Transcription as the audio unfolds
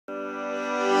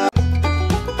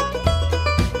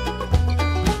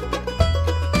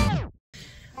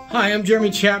Hi, I'm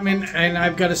Jeremy Chapman, and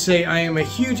I've got to say I am a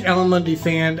huge Alan Munde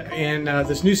fan, and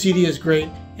this new CD is great,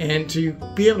 and to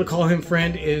be able to call him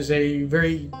friend is a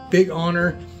very big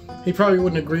honor. He probably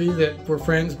wouldn't agree that we're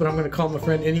friends, but I'm going to call him a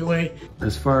friend anyway.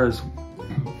 As far as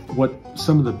what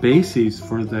some of the bases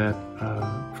for that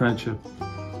friendship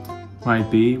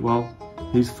might be, well,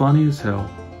 he's funny as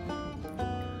hell.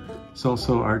 He's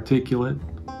also articulate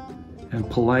and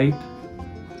polite,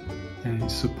 and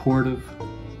he's supportive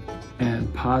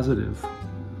and positive.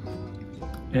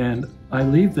 And I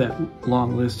leave that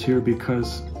long list here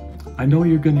because I know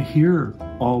you're going to hear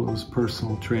all those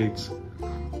personal traits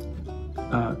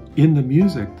in the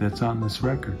music that's on this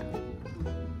record,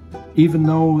 even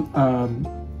though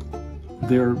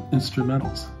they're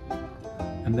instrumentals.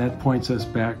 And that points us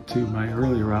back to my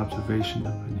earlier observation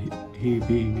of he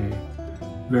being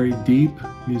a very deep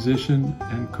musician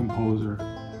and composer,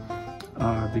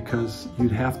 because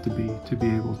you'd have to be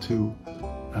able to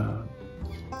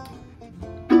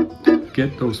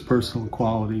get those personal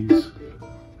qualities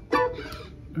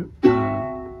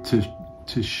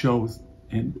to show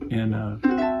in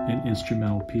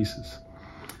instrumental pieces.